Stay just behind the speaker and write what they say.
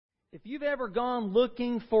If you've ever gone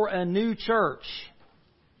looking for a new church,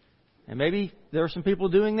 and maybe there are some people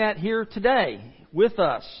doing that here today with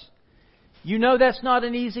us, you know that's not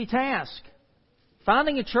an easy task.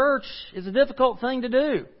 Finding a church is a difficult thing to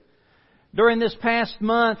do. During this last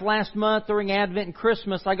month during Advent and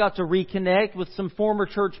Christmas, I got to reconnect with some former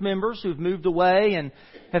church members who've moved away and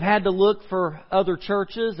have had to look for other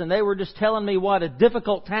churches, and they were just telling me what a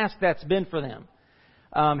difficult task that's been for them.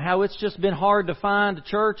 How it's just been hard to find a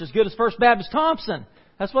church as good as First Baptist Thomson.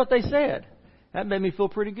 That's what they said. That made me feel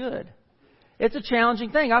pretty good. It's a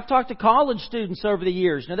challenging thing. I've talked to college students over the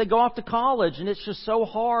years. They go off to college and it's just so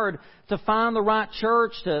hard to find the right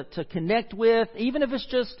church to connect with, even if it's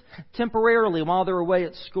just temporarily while they're away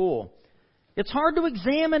at school. It's hard to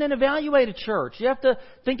examine and evaluate a church. You have to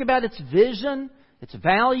think about its vision, its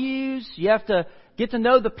values. You have to get to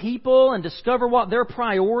know the people and discover what their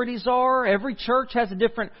priorities are. Every church has a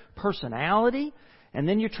different personality. And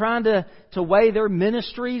then you're trying to weigh their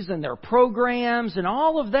ministries and their programs and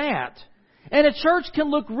all of that. And a church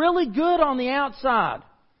can look really good on the outside.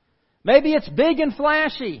 Maybe it's big and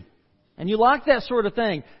flashy, and you like that sort of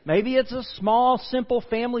thing. Maybe it's a small, simple,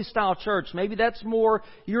 family-style church. Maybe that's more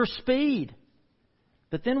your speed.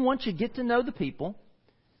 But then once you get to know the people,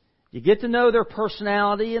 you get to know their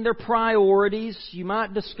personality and their priorities, you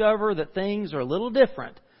might discover that things are a little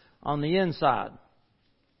different on the inside.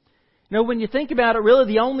 When you think about it,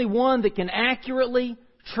 really the only one that can accurately,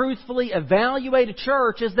 truthfully evaluate a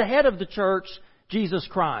church is the head of the church, Jesus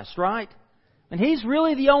Christ, right? And He's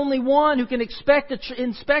really the only one who can inspect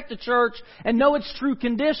a church and know its true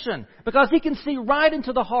condition, because He can see right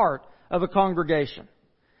into the heart of a congregation.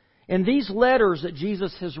 In these letters that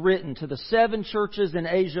Jesus has written to the 7 churches in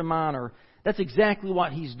Asia Minor, that's exactly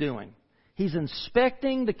what He's doing. He's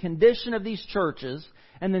inspecting the condition of these churches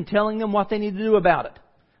and then telling them what they need to do about it.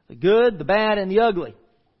 The good, the bad, and the ugly.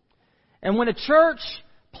 And when a church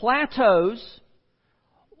plateaus,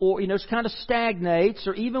 or just kind of stagnates,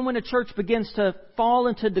 or even when a church begins to fall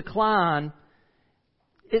into decline,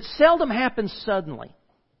 it seldom happens suddenly.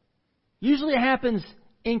 Usually it happens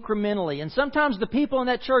incrementally. And sometimes the people in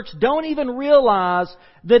that church don't even realize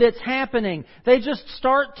that it's happening. They just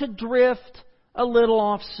start to drift a little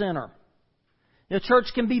off center. The church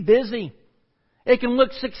can be busy. It can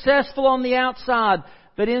look successful on the outside,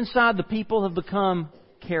 but inside the people have become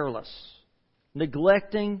careless,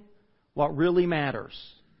 neglecting what really matters.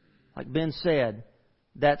 Like Ben said,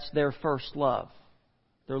 that's their first love,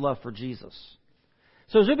 their love for Jesus.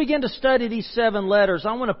 So as we begin to study these 7 letters,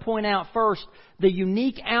 I want to point out first the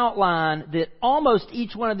unique outline that almost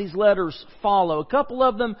each one of these letters follow. A couple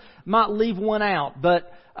of them might leave one out,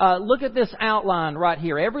 but look at this outline right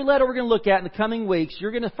here. Every letter we're going to look at in the coming weeks,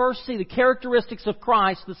 you're going to first see the characteristics of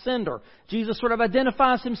Christ, the sender. Jesus sort of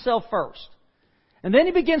identifies Himself first. And then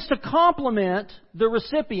He begins to compliment the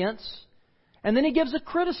recipients. And then He gives a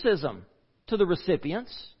criticism to the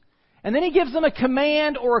recipients. And then He gives them a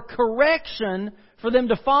command or a correction for them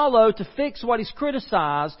to follow to fix what He's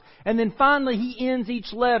criticized. And then finally He ends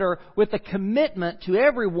each letter with a commitment to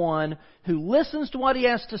everyone who listens to what He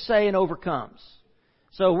has to say and overcomes.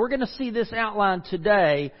 So we're going to see this outline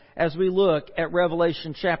today as we look at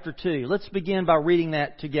Revelation chapter 2. Let's begin by reading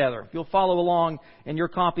that together. If you'll follow along in your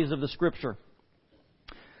copies of the Scripture.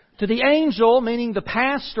 To the angel, meaning the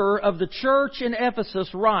pastor of the church in Ephesus,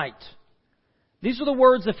 write, these are the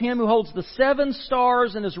words of Him who holds the 7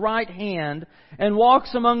 stars in His right hand and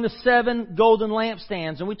walks among the 7 golden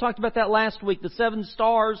lampstands. And we talked about that last week. The 7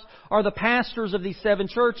 stars are the pastors of these 7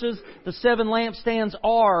 churches. The 7 lampstands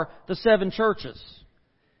are the 7 churches.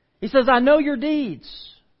 He says, I know your deeds,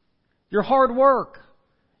 your hard work,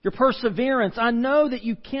 your perseverance. I know that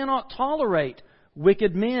you cannot tolerate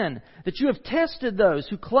wicked men, that you have tested those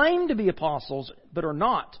who claim to be apostles but are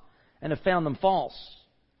not, and have found them false.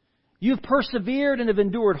 You have persevered and have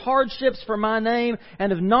endured hardships for my name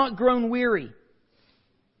and have not grown weary.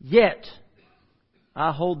 Yet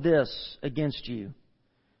I hold this against you.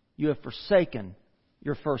 You have forsaken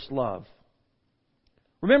your first love.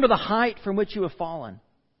 Remember the height from which you have fallen.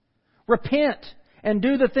 Repent and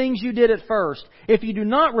do the things you did at first. If you do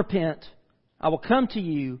not repent, I will come to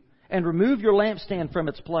you and remove your lampstand from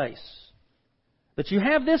its place. But you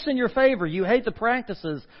have this in your favor. You hate the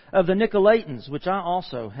practices of the Nicolaitans, which I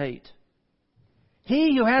also hate.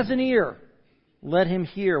 He who has an ear, let him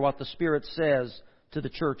hear what the Spirit says to the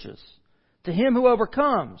churches. To him who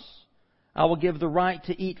overcomes, I will give the right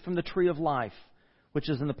to eat from the tree of life, which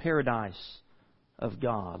is in the paradise of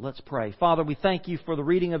God. Let's pray. Father, we thank You for the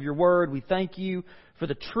reading of Your Word. We thank You for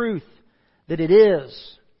the truth that it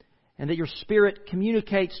is, and that Your Spirit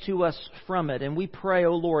communicates to us from it. And we pray,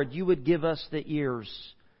 O Lord, You would give us the ears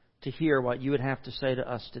to hear what you would have to say to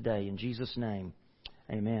us today. In Jesus' name,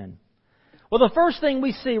 amen. Well, the first thing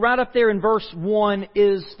we see right up there in verse 1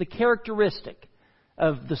 is the characteristic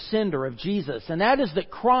of the sender, of Jesus, and that is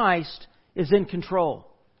that Christ is in control.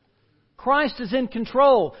 Christ is in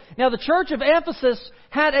control. Now, the church of Ephesus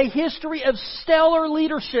had a history of stellar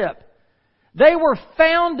leadership. They were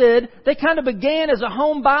founded, they kind of began as a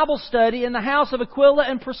home Bible study in the house of Aquila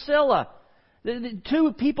and Priscilla. The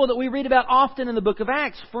two people that we read about often in the book of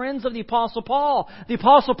Acts, friends of the Apostle Paul. The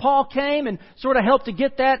Apostle Paul came and sort of helped to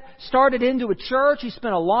get that started into a church. He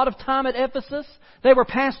spent a lot of time at Ephesus. They were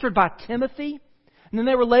pastored by Timothy. And then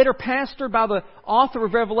they were later pastored by the author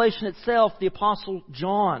of Revelation itself, the Apostle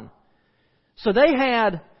John. So they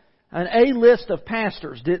had an A-list of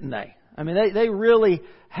pastors, didn't they? I mean, they really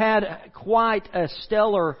had quite a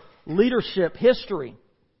stellar leadership history.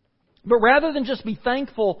 But rather than just be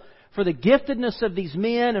thankful for the giftedness of these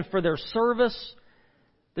men and for their service,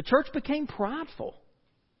 the church became prideful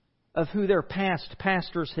of who their past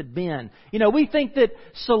pastors had been. You know, we think that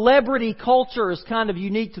celebrity culture is kind of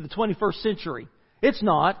unique to the 21st century. It's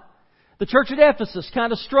not. The church at Ephesus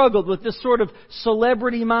kind of struggled with this sort of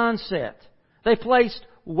celebrity mindset. They placed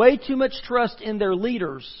way too much trust in their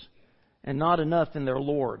leaders and not enough in their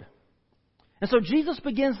Lord. And so Jesus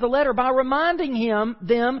begins the letter by reminding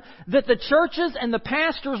them that the churches and the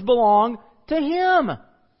pastors belong to Him.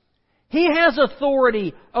 He has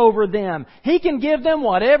authority over them. He can give them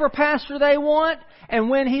whatever pastor they want,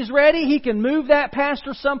 and when He's ready, He can move that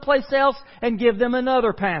pastor someplace else and give them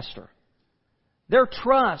another pastor. Their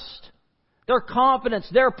trust, their confidence,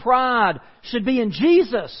 their pride should be in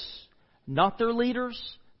Jesus, not their leaders,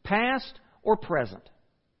 past or present.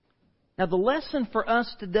 Now, the lesson for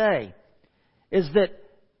us today is that,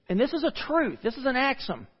 and this is a truth, this is an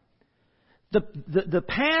axiom, the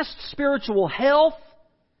past spiritual health,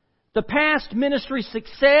 the past ministry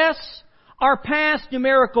success, our past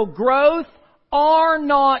numerical growth are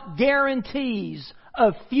not guarantees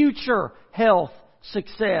of future health,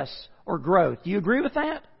 success, or growth. Do you agree with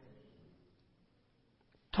that?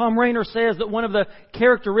 Tom Rainer says that one of the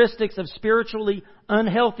characteristics of spiritually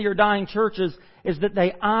unhealthy or dying churches is that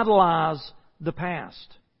they idolize the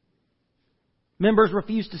past. Members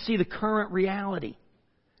refuse to see the current reality,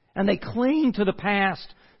 and they cling to the past,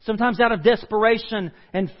 sometimes out of desperation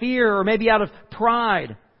and fear, or maybe out of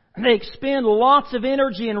pride. And they expend lots of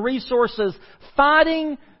energy and resources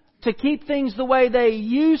fighting to keep things the way they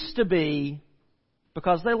used to be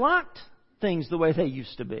because they liked things the way they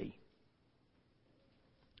used to be.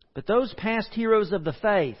 But those past heroes of the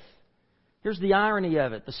faith, here's the irony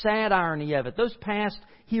of it, the sad irony of it. Those past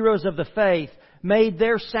heroes of the faith made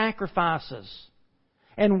their sacrifices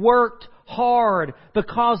and worked hard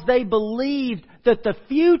because they believed that the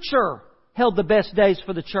future held the best days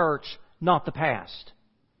for the church, not the past.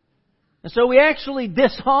 And so we actually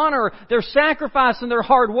dishonor their sacrifice and their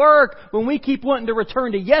hard work when we keep wanting to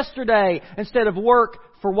return to yesterday instead of work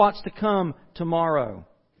for what's to come tomorrow.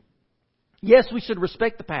 Yes, we should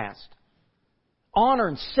respect the past. Honor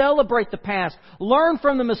and celebrate the past. Learn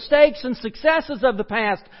from the mistakes and successes of the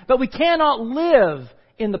past. But we cannot live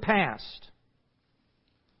in the past.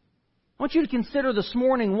 I want you to consider this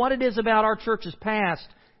morning what it is about our church's past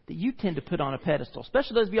that you tend to put on a pedestal.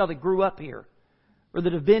 Especially those of y'all that grew up here. Or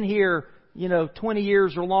that have been here, 20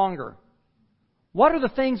 years or longer. What are the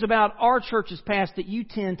things about our church's past that you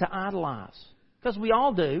tend to idolize? Because we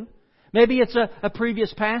all do. Maybe it's a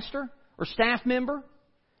previous pastor or staff member.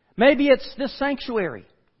 Maybe it's this sanctuary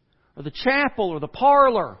or the chapel or the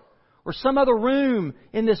parlor or some other room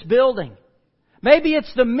in this building. Maybe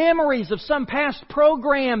it's the memories of some past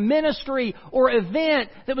program, ministry, or event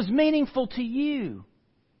that was meaningful to you.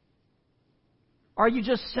 Are you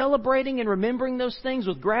just celebrating and remembering those things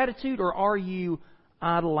with gratitude, or are you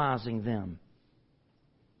idolizing them?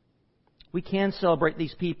 We can celebrate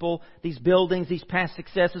these people, these buildings, these past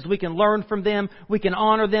successes. We can learn from them. We can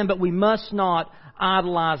honor them, but we must not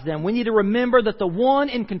idolize them. We need to remember that the one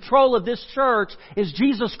in control of this church is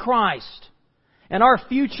Jesus Christ. And our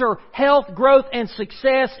future health, growth, and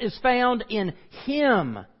success is found in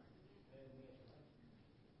Him.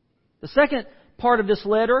 The second part of this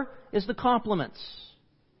letter is the compliments.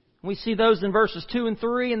 We see those in verses 2 and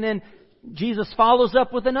 3, and then Jesus follows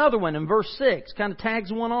up with another one in verse 6, kind of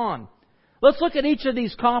tags one on. Let's look at each of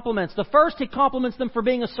these compliments. The first, He compliments them for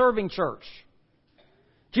being a serving church.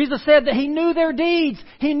 Jesus said that He knew their deeds.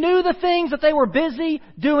 He knew the things that they were busy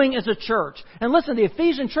doing as a church. And listen, the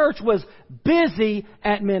Ephesian church was busy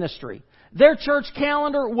at ministry. Their church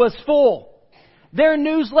calendar was full. Their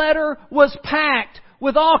newsletter was packed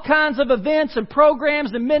with all kinds of events and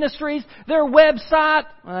programs and ministries. Their website,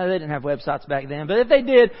 they didn't have websites back then, but if they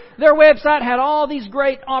did, their website had all these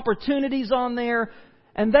great opportunities on there.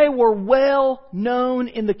 And they were well known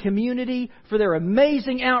in the community for their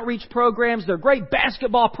amazing outreach programs, their great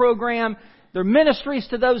basketball program, their ministries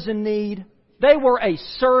to those in need. They were a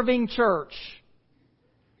serving church.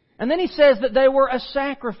 And then he says that they were a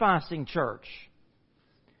sacrificing church.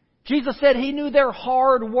 Jesus said He knew their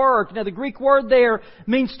hard work. Now the Greek word there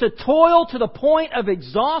means to toil to the point of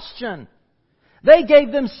exhaustion. They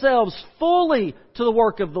gave themselves fully to the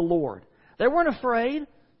work of the Lord. They weren't afraid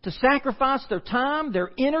to sacrifice their time, their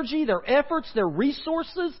energy, their efforts, their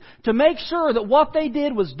resources to make sure that what they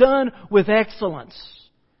did was done with excellence.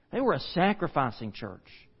 They were a sacrificing church.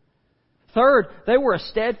 Third, they were a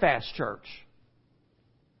steadfast church.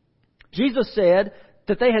 Jesus said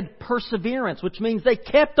that they had perseverance, which means they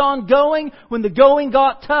kept on going when the going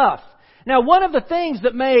got tough. Now, one of the things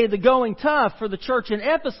that made the going tough for the church in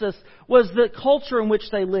Ephesus was the culture in which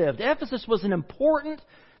they lived. Ephesus was an important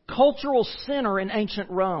cultural center in ancient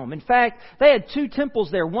Rome. In fact, they had two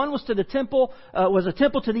temples there. One was a temple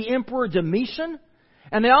to the Emperor Domitian,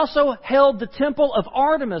 and they also held the temple of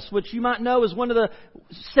Artemis, which you might know is one of the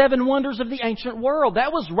 7 wonders of the ancient world.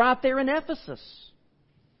 That was right there in Ephesus.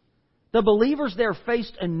 The believers there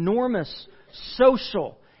faced enormous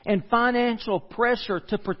social and financial pressure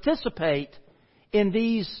to participate in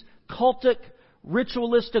these cultic,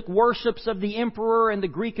 ritualistic worships of the emperor and the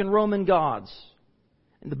Greek and Roman gods.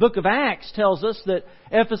 And the book of Acts tells us that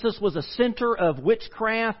Ephesus was a center of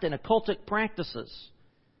witchcraft and occultic practices.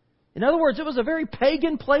 In other words, it was a very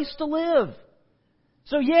pagan place to live.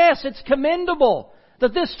 So yes, it's commendable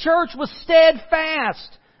that this church was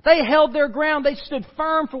steadfast. They held their ground. They stood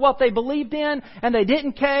firm for what they believed in, and they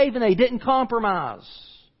didn't cave and they didn't compromise.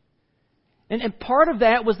 And part of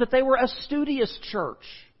that was that they were a studious church.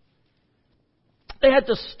 They had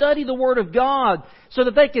to study the Word of God so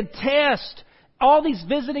that they could test all these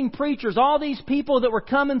visiting preachers, all these people that were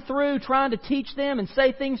coming through trying to teach them and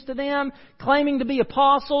say things to them, claiming to be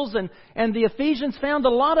apostles. And the Ephesians found a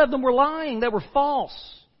lot of them were lying. They were false.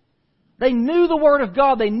 They knew the Word of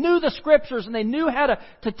God. They knew the Scriptures, and they knew how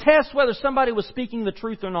to test whether somebody was speaking the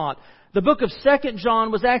truth or not. The book of 2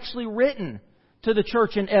 John was actually written to the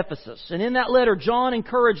church in Ephesus. And in that letter, John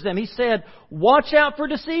encouraged them. He said, "Watch out for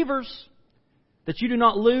deceivers, that you do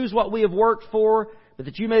not lose what we have worked for, but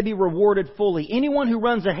that you may be rewarded fully. Anyone who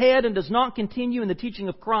runs ahead and does not continue in the teaching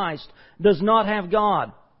of Christ does not have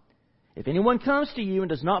God. If anyone comes to you and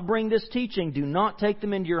does not bring this teaching, do not take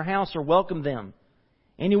them into your house or welcome them.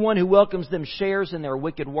 Anyone who welcomes them shares in their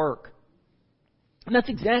wicked work." And that's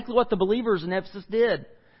exactly what the believers in Ephesus did.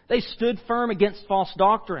 They stood firm against false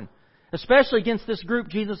doctrine, especially against this group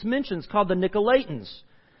Jesus mentions called the Nicolaitans.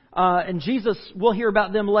 And Jesus, we'll hear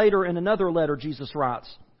about them later in another letter Jesus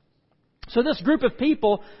writes. So this group of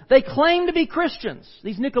people, they claim to be Christians.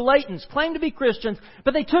 These Nicolaitans claim to be Christians,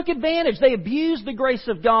 but they took advantage. They abused the grace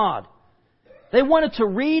of God. They wanted to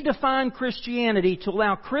redefine Christianity to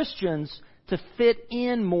allow Christians to fit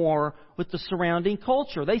in more with the surrounding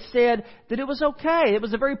culture. They said that it was okay. It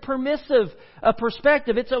was a very permissive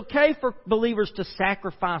perspective. It's okay for believers to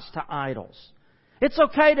sacrifice to idols. It's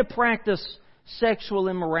okay to practice sexual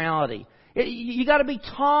immorality. You got to be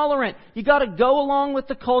tolerant. You got to go along with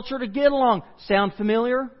the culture to get along. Sound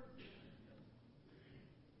familiar?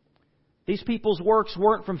 These people's works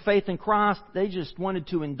weren't from faith in Christ. They just wanted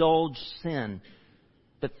to indulge sin.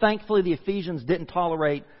 But thankfully the Ephesians didn't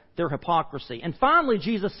tolerate their hypocrisy. And finally,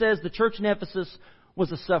 Jesus says the church in Ephesus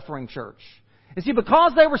was a suffering church. You see,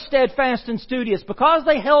 because they were steadfast and studious, because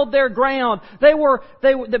they held their ground,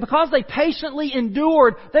 because they patiently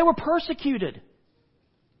endured, they were persecuted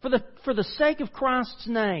for the sake of Christ's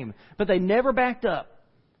name. But they never backed up.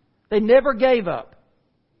 They never gave up.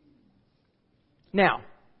 Now,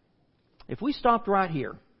 if we stopped right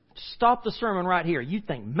here, stop the sermon right here, you'd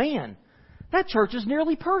think, man, that church is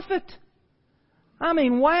nearly perfect. I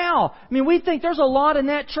mean, wow. I mean, we think there's a lot in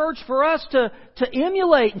that church for us to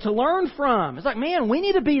emulate and to learn from. It's like, man, we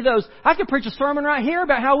need to be those. I could preach a sermon right here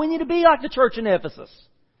about how we need to be like the church in Ephesus.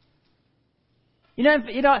 You know,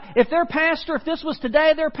 if their pastor, if this was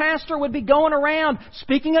today, their pastor would be going around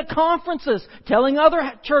speaking at conferences, telling other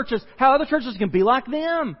churches how other churches can be like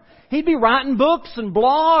them. He'd be writing books and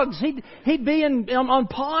blogs. He'd be on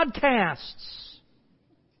podcasts.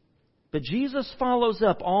 But Jesus follows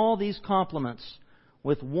up all these compliments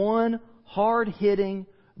with one hard-hitting,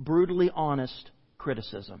 brutally honest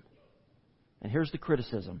criticism. And here's the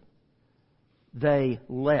criticism. They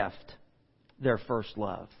left their first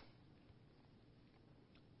love.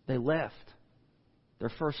 They left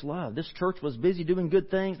their first love. This church was busy doing good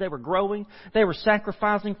things. They were growing. They were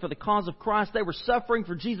sacrificing for the cause of Christ. They were suffering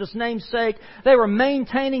for Jesus' name's sake. They were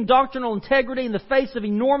maintaining doctrinal integrity in the face of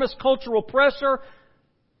enormous cultural pressure.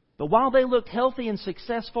 But while they looked healthy and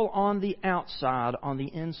successful on the outside, on the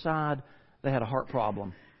inside, they had a heart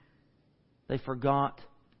problem. They forgot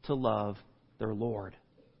to love their Lord.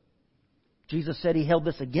 Jesus said He held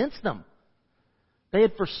this against them. They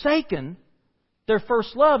had forsaken their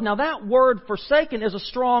first love. Now that word forsaken is a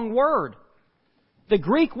strong word. The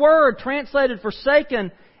Greek word translated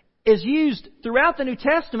forsaken is used throughout the New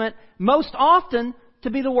Testament most often to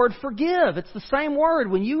be the word forgive. It's the same word.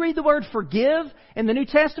 When you read the word forgive in the New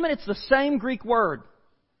Testament, it's the same Greek word.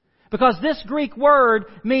 Because this Greek word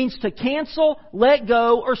means to cancel, let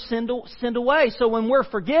go, or send away. So when we're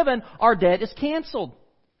forgiven, our debt is canceled.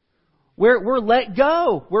 We're let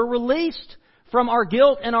go. We're released from our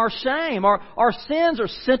guilt and our shame. Our sins are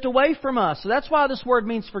sent away from us. So that's why this word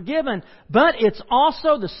means forgiven. But it's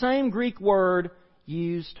also the same Greek word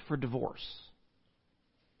used for divorce.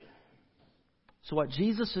 So what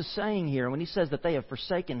Jesus is saying here, when He says that they have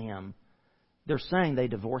forsaken Him, they're saying they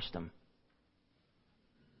divorced Him.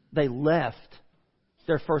 They left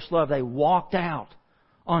their first love. They walked out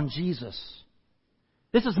on Jesus.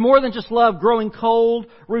 This is more than just love growing cold,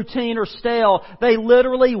 routine, or stale. They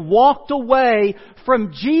literally walked away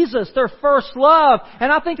from Jesus, their first love.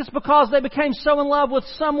 And I think it's because they became so in love with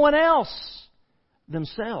someone else,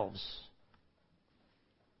 themselves.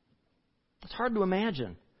 It's hard to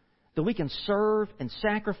imagine that we can serve and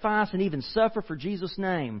sacrifice and even suffer for Jesus'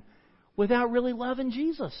 name without really loving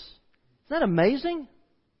Jesus. Isn't that amazing?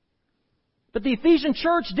 But the Ephesian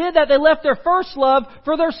church did that. They left their first love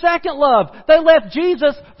for their second love. They left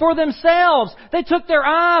Jesus for themselves. They took their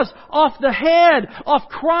eyes off the head, off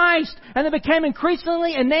Christ, and they became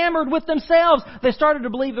increasingly enamored with themselves. They started to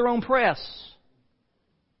believe their own press.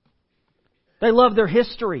 They loved their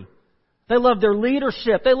history. They loved their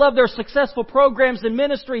leadership. They loved their successful programs and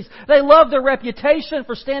ministries. They loved their reputation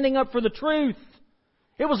for standing up for the truth.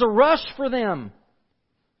 It was a rush for them.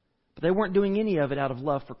 But they weren't doing any of it out of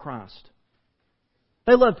love for Christ.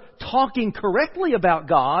 They loved talking correctly about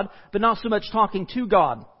God, but not so much talking to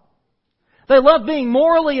God. They loved being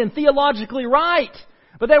morally and theologically right,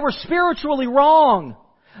 but they were spiritually wrong.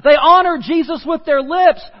 They honored Jesus with their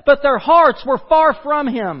lips, but their hearts were far from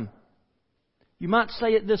Him. You might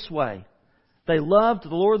say it this way. They loved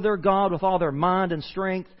the Lord their God with all their mind and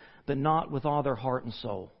strength, but not with all their heart and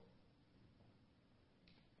soul.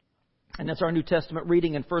 And that's our New Testament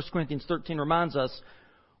reading in 1 Corinthians 13 reminds us,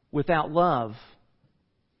 without love,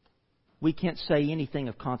 we can't say anything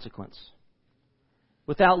of consequence.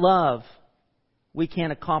 Without love, we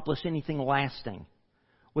can't accomplish anything lasting.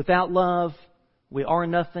 Without love, we are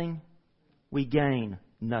nothing, we gain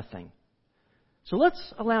nothing. So let's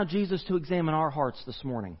allow Jesus to examine our hearts this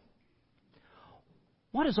morning.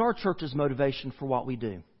 What is our church's motivation for what we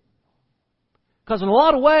do? Because in a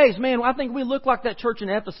lot of ways, man, I think we look like that church in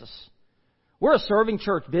Ephesus. We're a serving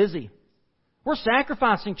church, busy. We're a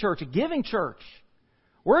sacrificing church, a giving church.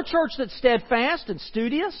 We're a church that's steadfast and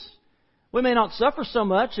studious. We may not suffer so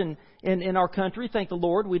much in our country. Thank the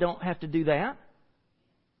Lord, we don't have to do that.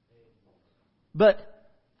 But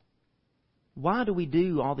why do we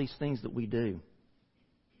do all these things that we do?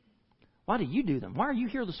 Why do you do them? Why are you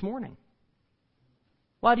here this morning?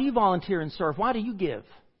 Why do you volunteer and serve? Why do you give?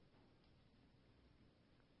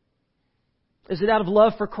 Is it out of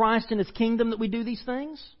love for Christ and His kingdom that we do these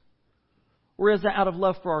things? Or is it out of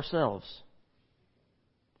love for ourselves?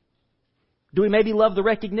 Do we maybe love the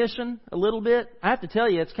recognition a little bit? I have to tell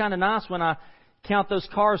you, it's kind of nice when I count those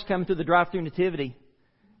cars coming through the drive-thru nativity.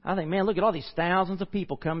 I think, man, look at all these thousands of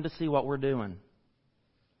people coming to see what we're doing.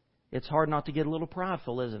 It's hard not to get a little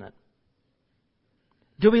prideful, isn't it?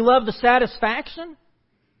 Do we love the satisfaction?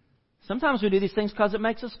 Sometimes we do these things because it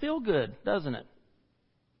makes us feel good, doesn't it?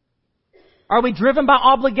 Are we driven by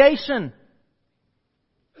obligation?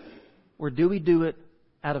 Or do we do it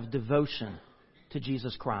out of devotion to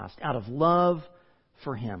Jesus Christ, out of love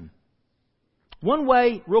for Him? One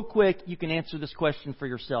way, real quick, you can answer this question for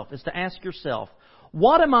yourself is to ask yourself,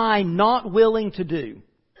 what am I not willing to do?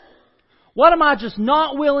 What am I just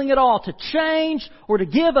not willing at all to change or to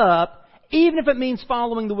give up, even if it means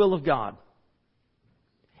following the will of God?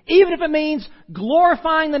 Even if it means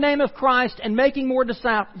glorifying the name of Christ and making more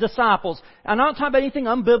disciples. I'm not talking about anything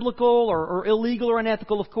unbiblical or illegal or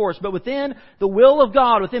unethical, of course, but within the will of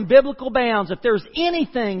God, within biblical bounds, if there's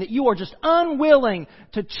anything that you are just unwilling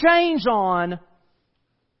to change on,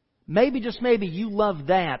 maybe, just maybe, you love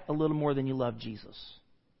that a little more than you love Jesus.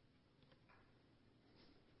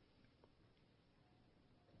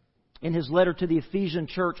 In his letter to the Ephesian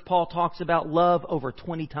church, Paul talks about love over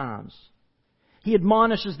 20 times. He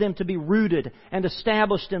admonishes them to be rooted and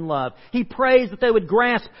established in love. He prays that they would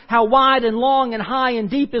grasp how wide and long and high and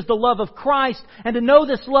deep is the love of Christ, and to know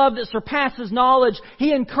this love that surpasses knowledge.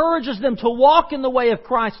 He encourages them to walk in the way of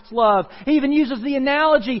Christ's love. He even uses the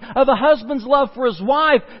analogy of a husband's love for his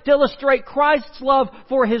wife to illustrate Christ's love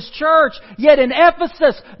for His church. Yet in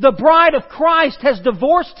Ephesus, the bride of Christ has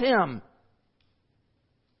divorced him.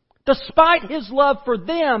 Despite His love for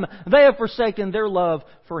them, they have forsaken their love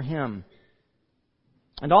for Him.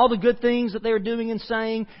 And all the good things that they are doing and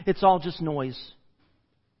saying, it's all just noise.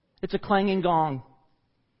 It's a clanging gong.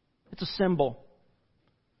 It's a symbol.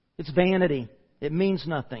 It's vanity. It means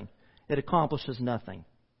nothing. It accomplishes nothing.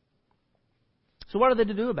 So what are they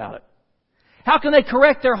to do about it? How can they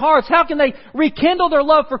correct their hearts? How can they rekindle their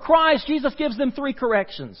love for Christ? Jesus gives them 3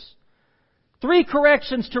 corrections. 3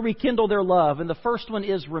 corrections to rekindle their love. And the first one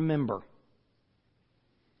is remember.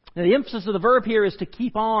 Now, the emphasis of the verb here is to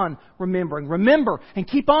keep on remembering. Remember and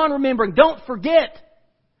keep on remembering. Don't forget.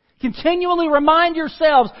 Continually remind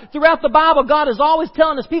yourselves. Throughout the Bible, God is always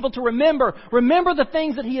telling His people to remember. Remember the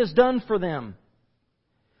things that He has done for them.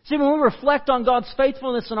 See, when we reflect on God's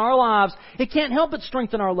faithfulness in our lives, it can't help but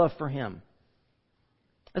strengthen our love for Him.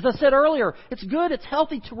 As I said earlier, it's good, it's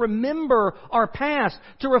healthy to remember our past,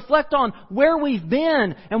 to reflect on where we've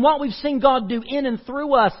been and what we've seen God do in and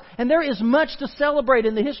through us. And there is much to celebrate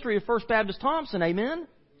in the history of First Baptist Thomson. Amen?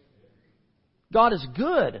 God is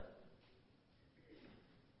good.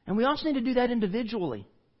 And we also need to do that individually.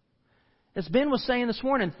 As Ben was saying this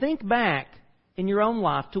morning, think back in your own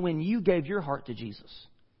life to when you gave your heart to Jesus.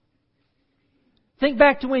 Think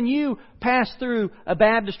back to when you passed through a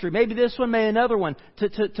baptistry, maybe this one, maybe another one,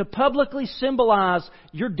 to publicly symbolize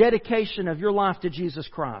your dedication of your life to Jesus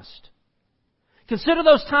Christ. Consider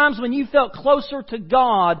those times when you felt closer to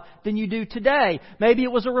God than you do today. Maybe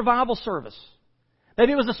it was a revival service.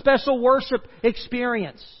 Maybe it was a special worship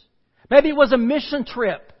experience. Maybe it was a mission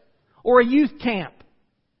trip or a youth camp.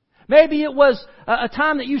 Maybe it was a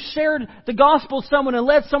time that you shared the gospel with someone and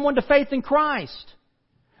led someone to faith in Christ.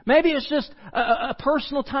 Maybe it's just a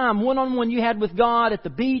personal time, one-on-one you had with God at the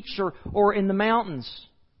beach or in the mountains.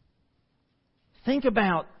 Think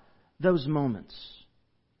about those moments.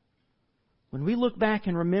 When we look back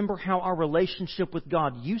and remember how our relationship with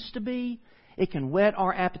God used to be, it can whet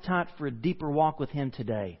our appetite for a deeper walk with Him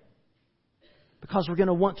today. Because we're going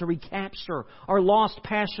to want to recapture our lost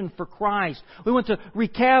passion for Christ. We want to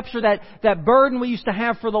recapture that burden we used to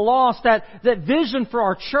have for the lost, that vision for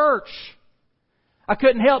our church. I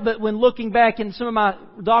couldn't help but when looking back in some of my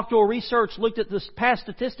doctoral research, looked at the past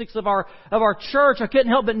statistics of our church, I couldn't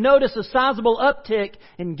help but notice a sizable uptick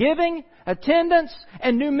in giving, attendance,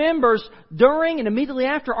 and new members during and immediately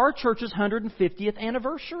after our church's 150th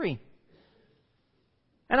anniversary.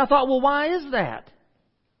 And I thought, well, why is that?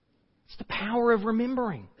 It's the power of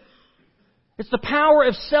remembering. It's the power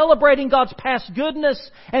of celebrating God's past goodness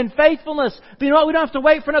and faithfulness. But you know what? We don't have to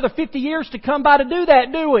wait for another 50 years to come by to do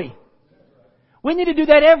that, do we? We need to do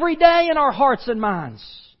that every day in our hearts and minds.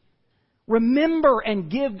 Remember and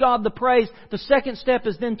give God the praise. The second step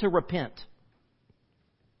is then to repent.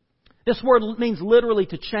 This word means literally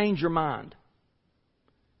to change your mind.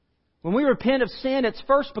 When we repent of sin, it's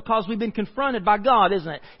first because we've been confronted by God,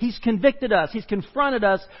 isn't it? He's convicted us. He's confronted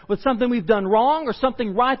us with something we've done wrong or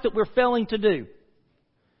something right that we're failing to do.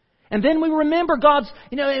 And then we remember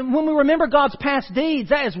when we remember God's past deeds,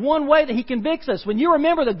 that is one way that He convicts us. When you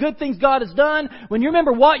remember the good things God has done, when you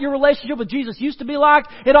remember what your relationship with Jesus used to be like,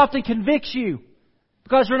 it often convicts you.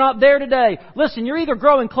 Because you're not there today. Listen, you're either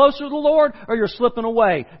growing closer to the Lord or you're slipping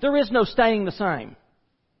away. There is no staying the same.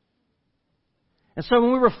 And so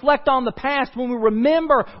when we reflect on the past, when we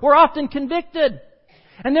remember, we're often convicted.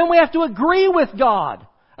 And then we have to agree with God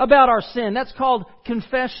about our sin. That's called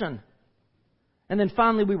confession. And then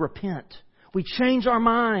finally we repent. We change our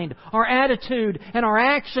mind, our attitude, and our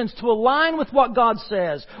actions to align with what God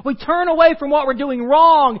says. We turn away from what we're doing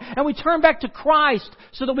wrong and we turn back to Christ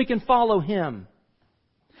so that we can follow Him.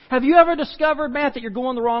 Have you ever discovered, Matt, that you're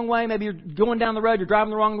going the wrong way? Maybe you're going down the road, you're driving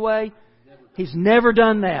the wrong way? He's never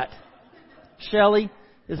done that. Shelley,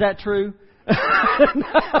 is that true?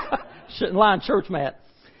 Shouldn't lie in church, Matt.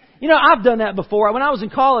 You know, I've done that before. When I was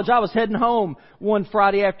in college, I was heading home one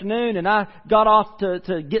Friday afternoon, and I got off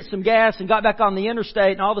to get some gas and got back on the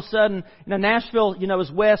interstate, and all of a sudden, Nashville,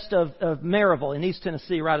 is west of Maryville in East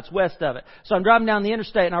Tennessee, right? It's west of it. So I'm driving down the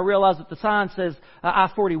interstate, and I realized that the sign says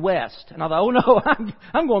I-40 West. And I thought, oh no,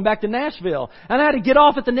 I'm going back to Nashville. And I had to get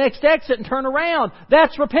off at the next exit and turn around.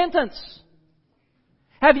 That's repentance.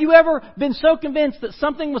 Have you ever been so convinced that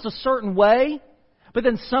something was a certain way, but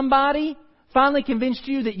then somebody finally convinced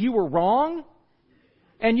you that you were wrong,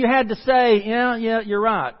 and you had to say, yeah, you're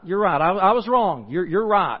right. I was wrong. You're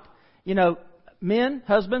right. You know, men,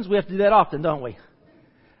 husbands, we have to do that often, don't we?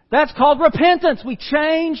 That's called repentance. We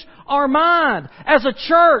change our mind. As a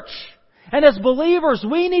church and as believers,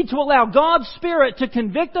 we need to allow God's Spirit to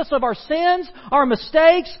convict us of our sins, our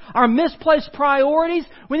mistakes, our misplaced priorities.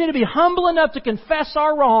 We need to be humble enough to confess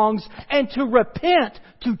our wrongs and to repent,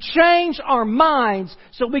 to change our minds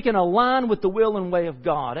so we can align with the will and way of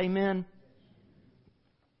God. Amen?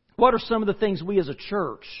 What are some of the things we as a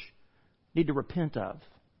church need to repent of?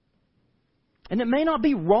 And it may not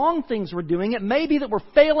be wrong things we're doing. It may be that we're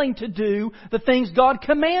failing to do the things God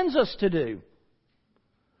commands us to do.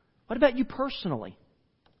 What about you personally?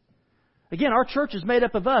 Again, our church is made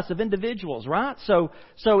up of us, of individuals, right? So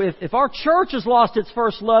if our church has lost its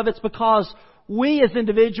first love, it's because we as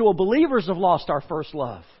individual believers have lost our first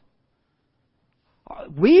love.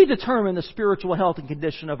 We determine the spiritual health and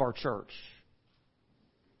condition of our church.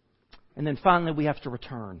 And then finally, we have to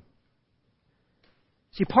return.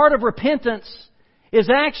 See, part of repentance is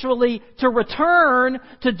actually to return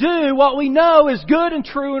to do what we know is good and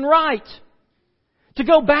true and right. To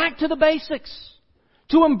go back to the basics.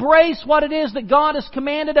 To embrace what it is that God has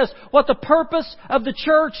commanded us. What the purpose of the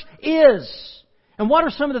church is. And what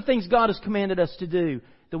are some of the things God has commanded us to do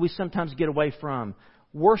that we sometimes get away from?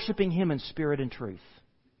 Worshiping Him in spirit and truth.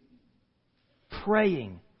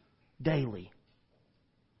 Praying daily.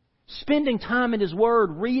 Spending time in His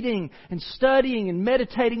Word, reading and studying and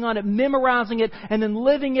meditating on it, memorizing it, and then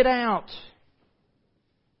living it out.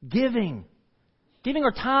 Giving. Giving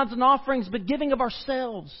our tithes and offerings, but giving of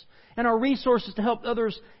ourselves and our resources to help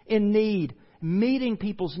others in need. Meeting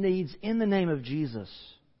people's needs in the name of Jesus.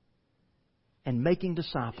 And making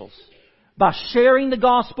disciples. By sharing the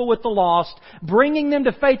gospel with the lost, bringing them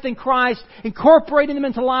to faith in Christ, incorporating them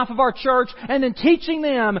into the life of our church, and then teaching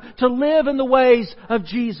them to live in the ways of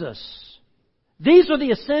Jesus. These are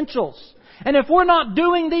the essentials. And if we're not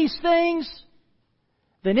doing these things,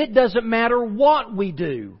 then it doesn't matter what we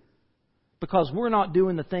do, because we're not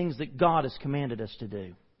doing the things that God has commanded us to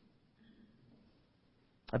do.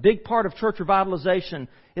 A big part of church revitalization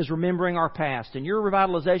is remembering our past. And your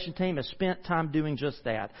revitalization team has spent time doing just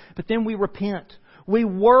that. But then we repent. We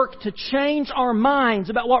work to change our minds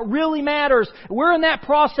about what really matters. We're in that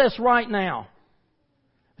process right now.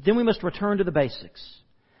 But then we must return to the basics.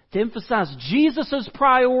 To emphasize Jesus'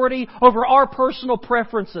 priority over our personal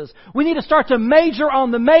preferences. We need to start to major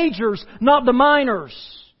on the majors, not the minors.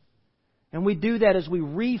 And we do that as we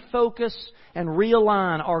refocus and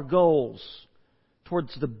realign our goals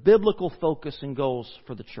towards the biblical focus and goals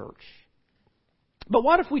for the church. But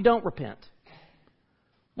what if we don't repent?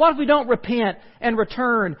 What if we don't repent and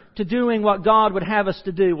return to doing what God would have us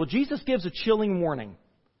to do? Well, Jesus gives a chilling warning.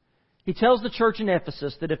 He tells the church in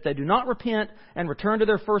Ephesus that if they do not repent and return to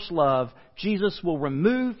their first love, Jesus will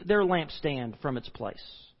remove their lampstand from its place.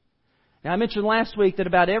 Now, I mentioned last week that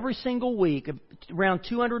about every single week, around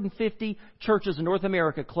 250 churches in North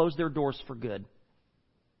America close their doors for good.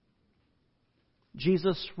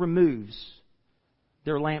 Jesus removes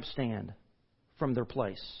their lampstand from their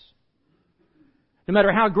place. No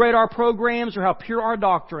matter how great our programs or how pure our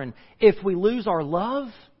doctrine, if we lose our love,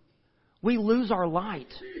 we lose our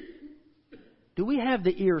light. Do we have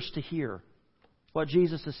the ears to hear what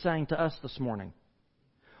Jesus is saying to us this morning?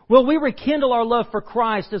 Will we rekindle our love for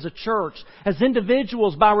Christ as a church, as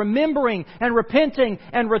individuals, by remembering and repenting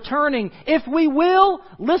and returning? If we will,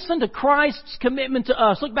 listen to Christ's commitment to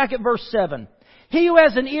us. Look back at verse 7. He who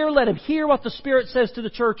has an ear, let him hear what the Spirit says to the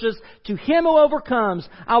churches. To him who overcomes,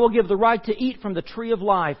 I will give the right to eat from the tree of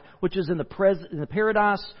life, which is in the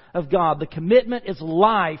paradise of God. The commitment is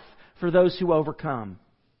life for those who overcome.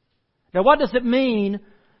 Now, what does it mean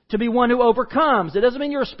to be one who overcomes? It doesn't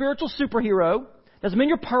mean you're a spiritual superhero. It doesn't mean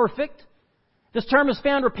you're perfect. This term is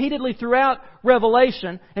found repeatedly throughout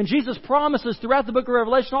Revelation, and Jesus promises throughout the book of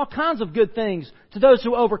Revelation all kinds of good things to those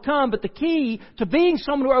who overcome. But the key to being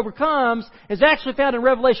someone who overcomes is actually found in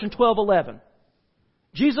Revelation 12:11.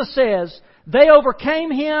 Jesus says, they overcame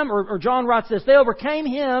Him, or John writes this, they overcame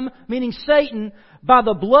Him, meaning Satan, by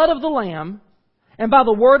the blood of the Lamb and by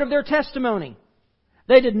the word of their testimony.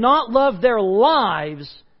 They did not love their lives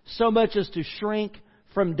so much as to shrink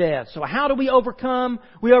from death. So how do we overcome?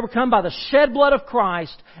 We overcome by the shed blood of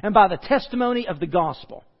Christ and by the testimony of the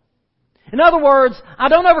gospel. In other words, I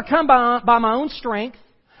don't overcome by my own strength,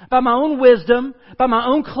 by my own wisdom, by my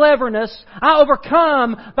own cleverness. I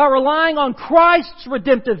overcome by relying on Christ's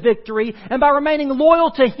redemptive victory and by remaining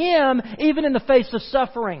loyal to Him even in the face of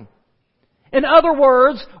suffering. In other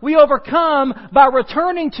words, we overcome by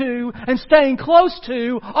returning to and staying close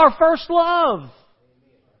to our first love.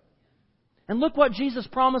 And look what Jesus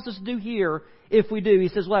promises to do here if we do. He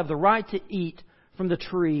says we'll have the right to eat from the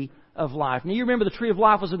tree of life. Now you remember the tree of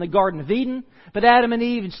life was in the Garden of Eden, but Adam and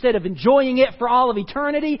Eve, instead of enjoying it for all of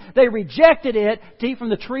eternity, they rejected it to eat from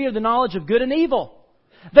the tree of the knowledge of good and evil.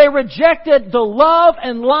 They rejected the love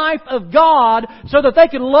and life of God so that they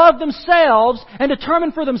could love themselves and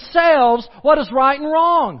determine for themselves what is right and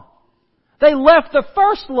wrong. They left the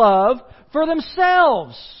first love for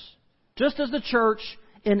themselves, just as the church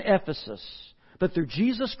in Ephesus. But through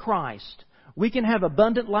Jesus Christ, we can have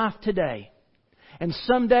abundant life today. And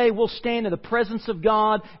someday we'll stand in the presence of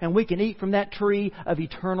God and we can eat from that tree of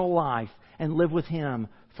eternal life and live with Him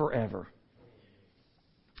forever.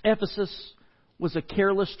 Ephesus was a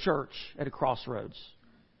careless church at a crossroads.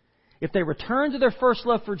 If they returned to their first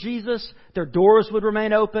love for Jesus, their doors would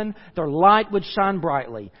remain open, their light would shine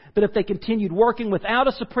brightly. But if they continued working without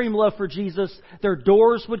a supreme love for Jesus, their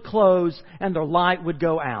doors would close and their light would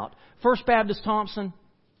go out. First Baptist Thomson,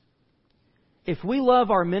 if we love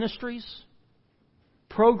our ministries,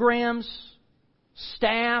 programs,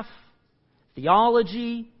 staff,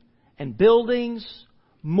 theology, and buildings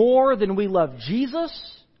more than we love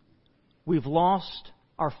Jesus, we've lost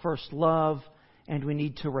our first love, and we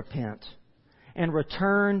need to repent and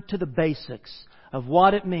return to the basics of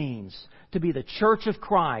what it means to be the Church of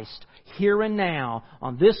Christ here and now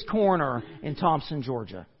on this corner in Thomson,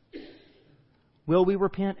 Georgia. Will we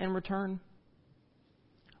repent and return?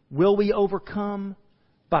 Will we overcome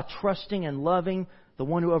by trusting and loving the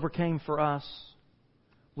one who overcame for us?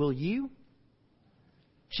 Will you?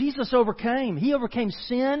 Jesus overcame. He overcame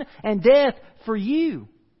sin and death for you.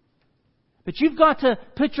 But you've got to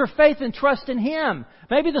put your faith and trust in Him.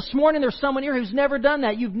 Maybe this morning there's someone here who's never done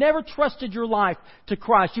that. You've never trusted your life to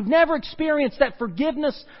Christ. You've never experienced that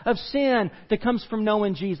forgiveness of sin that comes from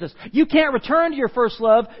knowing Jesus. You can't return to your first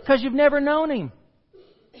love because you've never known Him.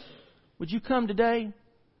 Would you come today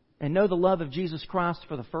and know the love of Jesus Christ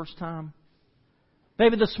for the first time?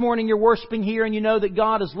 Maybe this morning you're worshiping here and you know that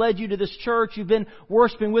God has led you to this church. You've been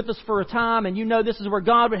worshiping with us for a time and you know this is where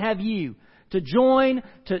God would have you to join,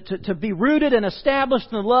 to be rooted and established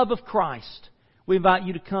in the love of Christ. We invite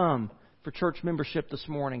you to come for church membership this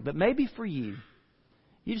morning. But maybe for you,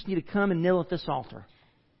 you just need to come and kneel at this altar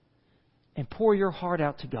and pour your heart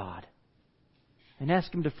out to God and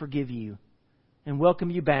ask Him to forgive you and welcome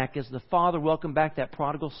you back as the Father welcomed back that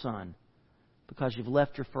prodigal son because you've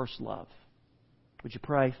left your first love. Would you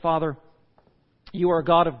pray? Father, You are a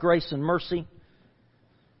God of grace and mercy.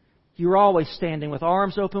 You're always standing with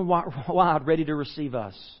arms open wide, ready to receive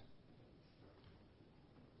us.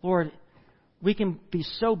 Lord, we can be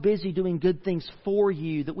so busy doing good things for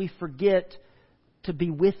You that we forget to be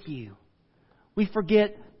with You. We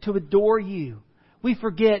forget to adore You. We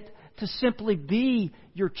forget to simply be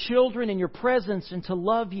Your children in Your presence and to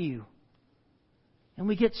love You. And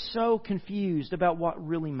we get so confused about what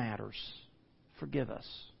really matters. Forgive us.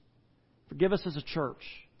 Forgive us as a church.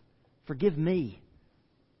 Forgive me.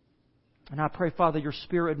 And I pray, Father, Your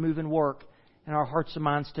Spirit would move and work in our hearts and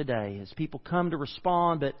minds today as people come to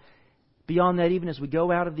respond. But beyond that, even as we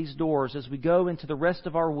go out of these doors, as we go into the rest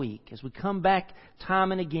of our week, as we come back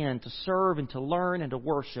time and again to serve and to learn and to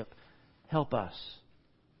worship, help us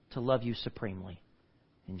to love You supremely.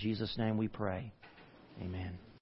 In Jesus' name we pray. Amen.